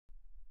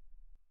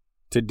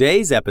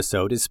Today's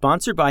episode is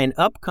sponsored by an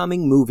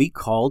upcoming movie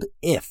called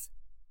If.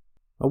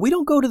 We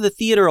don't go to the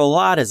theater a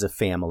lot as a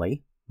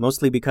family,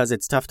 mostly because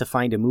it's tough to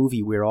find a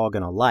movie we're all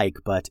going to like,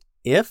 but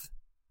If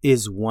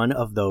is one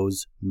of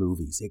those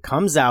movies. It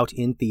comes out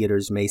in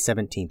theaters May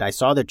 17th. I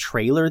saw the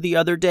trailer the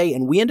other day,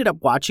 and we ended up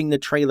watching the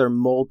trailer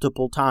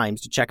multiple times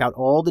to check out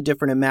all the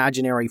different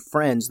imaginary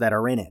friends that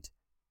are in it.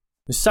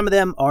 Some of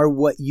them are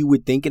what you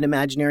would think an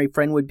imaginary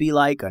friend would be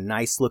like, a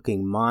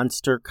nice-looking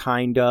monster,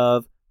 kind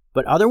of.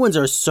 But other ones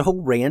are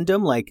so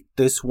random, like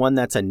this one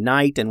that's a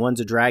knight and one's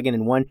a dragon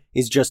and one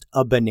is just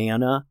a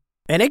banana.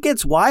 And it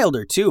gets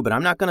wilder too, but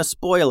I'm not going to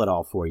spoil it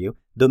all for you.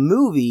 The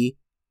movie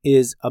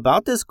is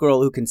about this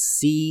girl who can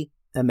see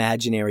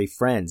imaginary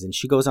friends, and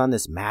she goes on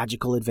this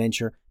magical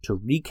adventure to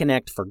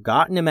reconnect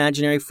forgotten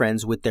imaginary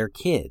friends with their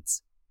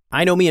kids.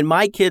 I know me and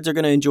my kids are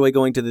going to enjoy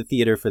going to the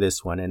theater for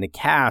this one, and the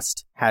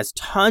cast has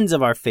tons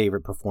of our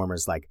favorite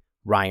performers like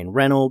Ryan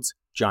Reynolds,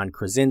 John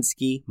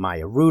Krasinski,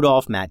 Maya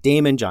Rudolph, Matt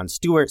Damon, Jon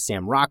Stewart,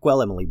 Sam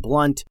Rockwell, Emily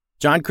Blunt.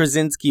 John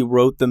Krasinski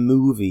wrote the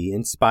movie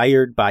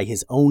inspired by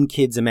his own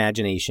kid's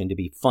imagination to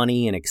be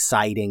funny and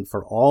exciting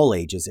for all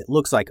ages. It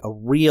looks like a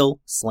real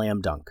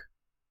slam dunk.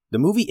 The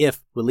movie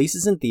If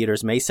releases in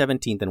theaters May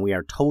 17th, and we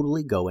are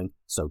totally going,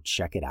 so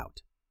check it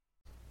out.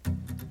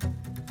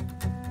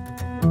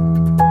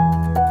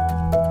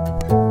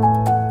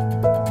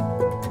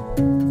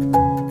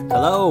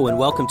 Hello, and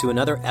welcome to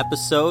another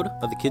episode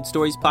of the Kid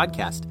Stories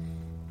Podcast.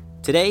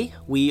 Today,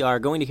 we are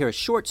going to hear a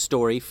short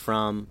story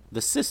from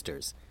the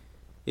sisters.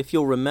 If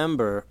you'll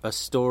remember, a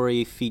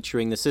story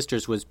featuring the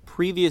sisters was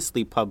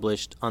previously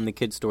published on the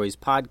Kid Stories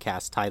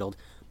Podcast titled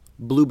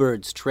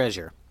Bluebird's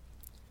Treasure.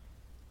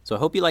 So I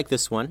hope you like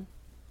this one.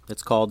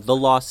 It's called The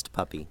Lost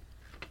Puppy.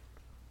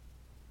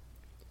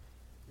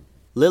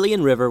 Lily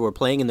and River were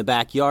playing in the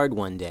backyard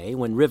one day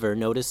when River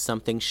noticed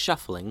something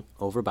shuffling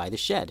over by the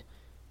shed.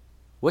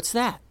 "What's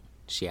that?"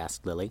 she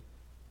asked Lily.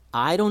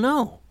 "I don't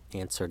know,"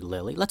 answered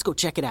Lily. "Let's go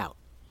check it out."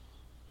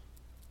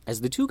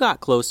 As the two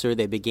got closer,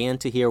 they began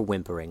to hear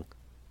whimpering.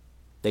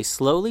 They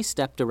slowly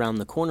stepped around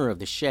the corner of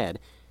the shed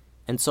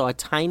and saw a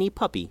tiny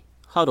puppy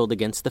huddled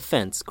against the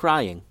fence,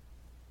 crying.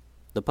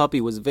 The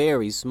puppy was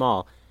very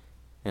small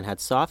and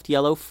had soft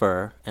yellow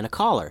fur and a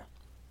collar.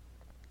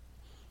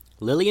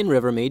 Lily and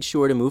River made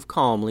sure to move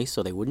calmly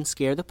so they wouldn't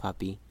scare the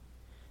puppy.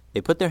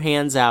 They put their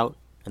hands out,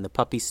 and the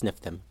puppy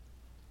sniffed them.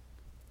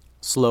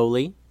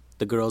 Slowly,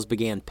 the girls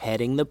began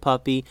petting the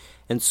puppy,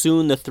 and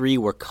soon the three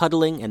were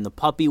cuddling, and the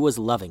puppy was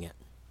loving it.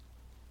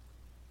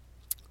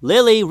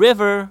 "Lily,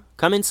 River,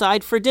 come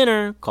inside for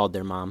dinner," called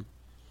their mom.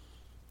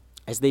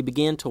 As they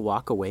began to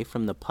walk away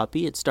from the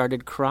puppy, it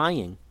started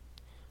crying.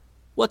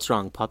 "What's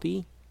wrong,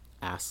 puppy?"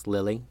 asked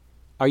Lily.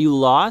 "Are you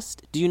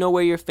lost? Do you know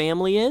where your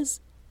family is?"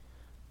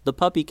 The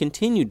puppy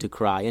continued to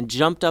cry and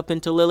jumped up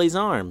into Lily's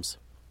arms.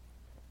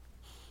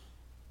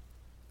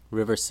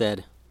 River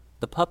said,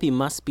 "The puppy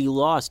must be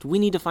lost. We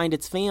need to find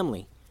its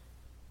family."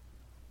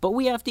 "But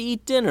we have to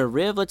eat dinner,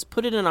 Riv. Let's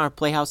put it in our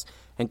playhouse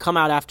and come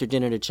out after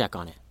dinner to check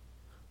on it."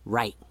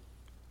 "Right,"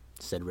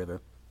 said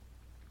River.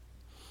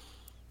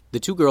 The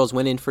two girls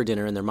went in for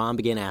dinner, and their mom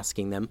began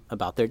asking them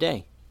about their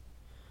day.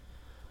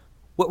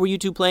 "What were you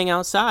two playing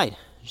outside?"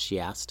 she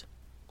asked.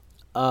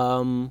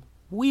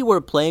 We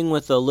were playing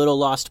with a little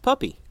lost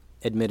puppy,"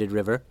 admitted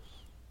River.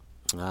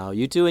 "Oh,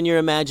 you two and your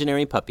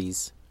imaginary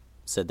puppies,"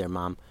 said their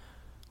mom.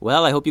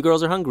 "Well, I hope you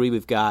girls are hungry.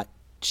 We've got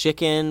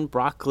chicken,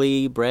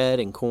 broccoli, bread,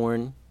 and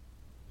corn."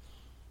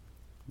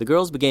 The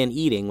girls began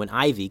eating when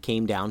Ivy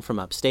came down from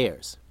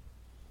upstairs.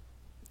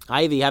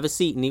 "Ivy, have a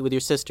seat and eat with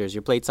your sisters.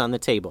 Your plate's on the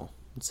table,"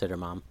 said her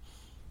mom.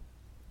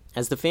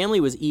 As the family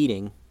was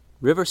eating,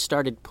 River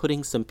started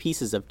putting some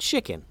pieces of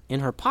chicken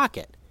in her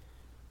pocket.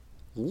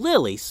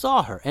 Lily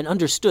saw her and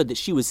understood that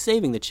she was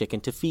saving the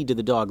chicken to feed to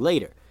the dog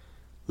later.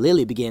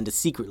 Lily began to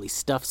secretly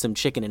stuff some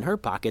chicken in her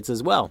pockets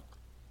as well.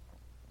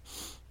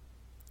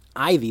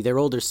 Ivy, their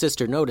older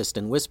sister, noticed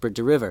and whispered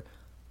to River,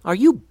 "Are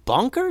you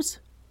bonkers?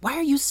 Why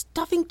are you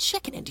stuffing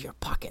chicken into your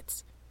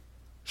pockets?"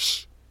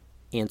 "Shh,"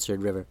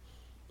 answered River.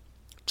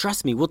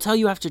 "Trust me, we'll tell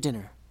you after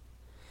dinner."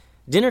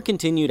 Dinner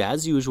continued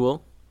as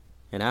usual,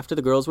 and after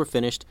the girls were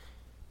finished,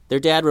 their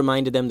dad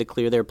reminded them to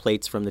clear their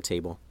plates from the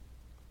table.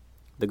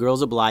 The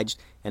girls obliged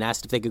and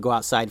asked if they could go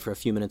outside for a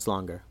few minutes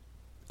longer.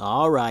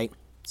 "All right,"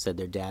 said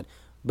their dad,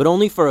 "but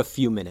only for a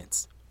few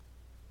minutes.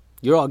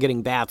 You're all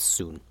getting baths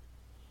soon."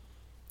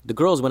 The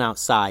girls went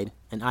outside,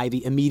 and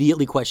Ivy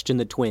immediately questioned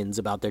the twins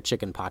about their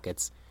chicken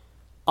pockets.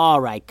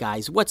 "All right,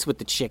 guys, what's with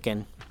the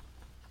chicken?"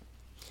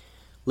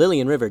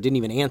 Lily and River didn't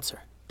even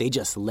answer. They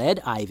just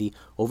led Ivy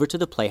over to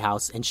the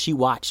playhouse, and she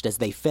watched as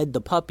they fed the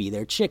puppy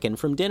their chicken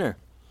from dinner.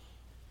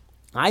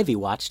 Ivy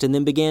watched and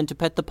then began to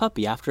pet the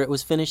puppy after it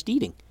was finished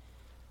eating.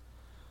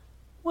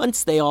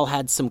 Once they all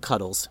had some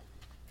cuddles,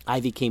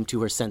 Ivy came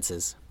to her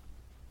senses.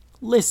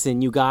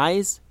 "Listen, you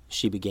guys,"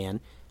 she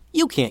began.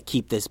 "You can't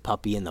keep this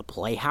puppy in the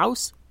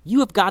playhouse. You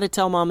have got to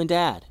tell Mom and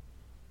Dad."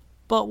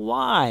 "But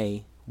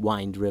why?"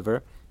 whined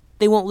River.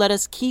 "They won't let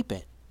us keep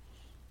it."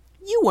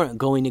 "You weren't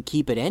going to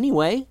keep it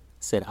anyway,"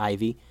 said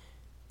Ivy.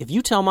 If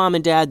you tell Mom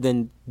and Dad,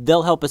 then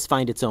they'll help us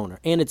find its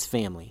owner and its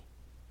family."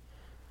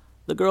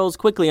 The girls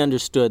quickly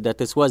understood that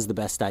this was the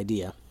best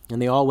idea,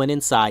 and they all went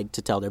inside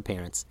to tell their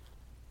parents.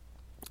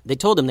 They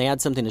told them they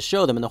had something to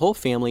show them, and the whole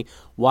family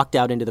walked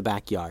out into the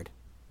backyard.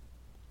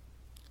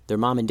 Their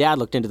mom and dad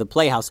looked into the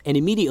playhouse, and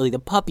immediately the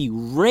puppy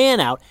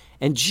ran out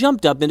and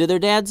jumped up into their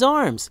dad's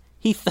arms.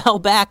 He fell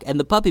back, and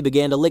the puppy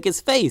began to lick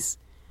his face.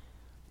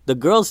 The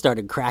girls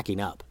started cracking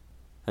up,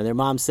 and their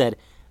mom said,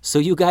 "So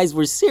you guys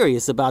were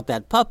serious about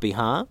that puppy,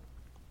 huh?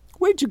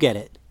 Where'd you get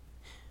it?"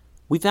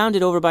 "We found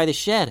it over by the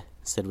shed,"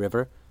 said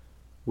River.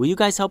 "Will you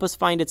guys help us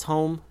find its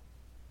home?"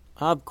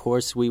 "Of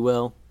course we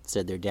will,"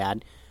 said their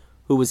dad,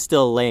 who was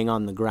still laying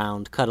on the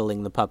ground,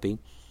 cuddling the puppy.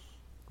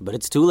 "But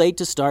it's too late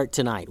to start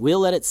tonight. We'll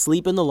let it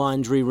sleep in the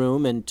laundry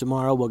room, and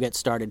tomorrow we'll get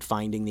started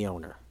finding the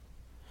owner."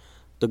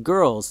 The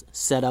girls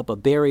set up a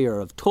barrier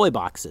of toy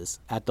boxes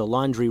at the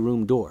laundry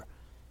room door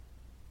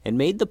and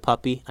made the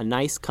puppy a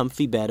nice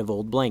comfy bed of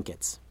old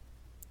blankets.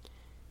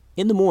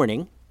 In the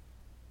morning,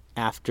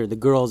 after the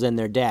girls and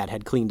their dad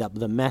had cleaned up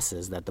the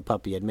messes that the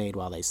puppy had made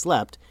while they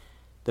slept,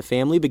 the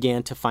family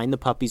began to find the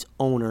puppy's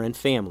owner and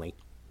family.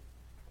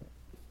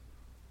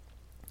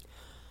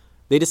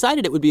 They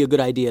decided it would be a good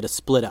idea to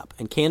split up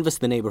and canvass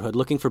the neighborhood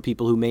looking for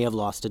people who may have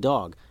lost a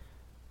dog.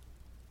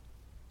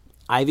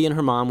 Ivy and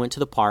her mom went to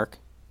the park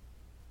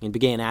and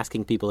began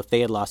asking people if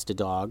they had lost a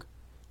dog.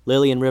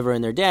 Lily and River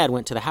and their dad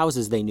went to the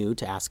houses they knew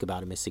to ask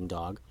about a missing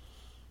dog.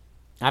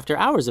 After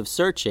hours of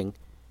searching,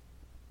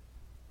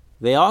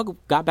 they all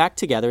got back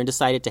together and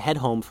decided to head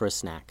home for a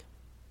snack.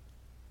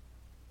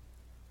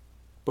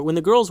 But when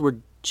the girls were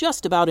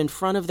just about in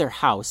front of their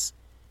house,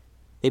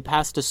 they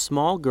passed a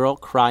small girl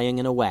crying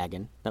in a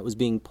wagon that was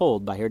being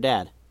pulled by her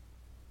dad.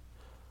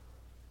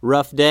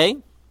 "Rough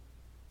day?"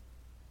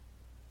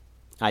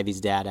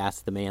 Ivy's dad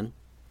asked the man.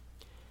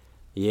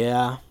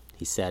 "Yeah,"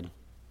 he said.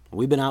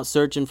 "We've been out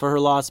searching for her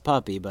lost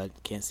puppy,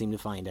 but can't seem to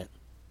find it."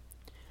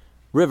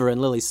 River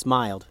and Lily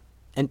smiled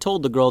and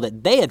told the girl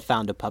that they had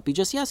found a puppy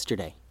just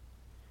yesterday.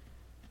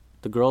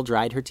 The girl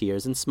dried her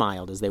tears and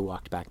smiled as they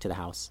walked back to the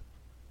house.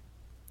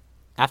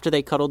 After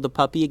they cuddled the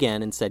puppy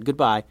again and said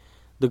goodbye,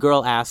 the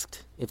girl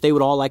asked if they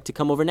would all like to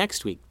come over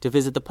next week to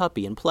visit the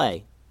puppy and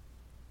play.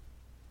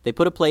 They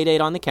put a play date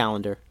on the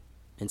calendar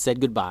and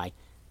said goodbye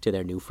to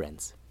their new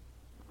friends.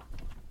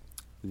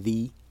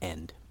 The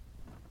end.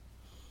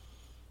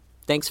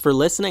 Thanks for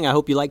listening. I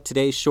hope you liked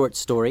today's short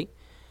story.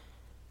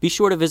 Be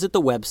sure to visit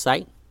the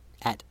website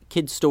at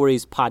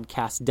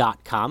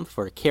kidstoriespodcast.com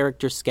for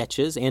character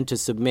sketches and to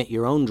submit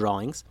your own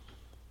drawings.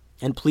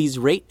 And please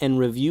rate and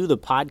review the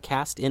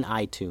podcast in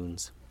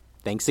iTunes.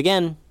 Thanks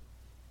again.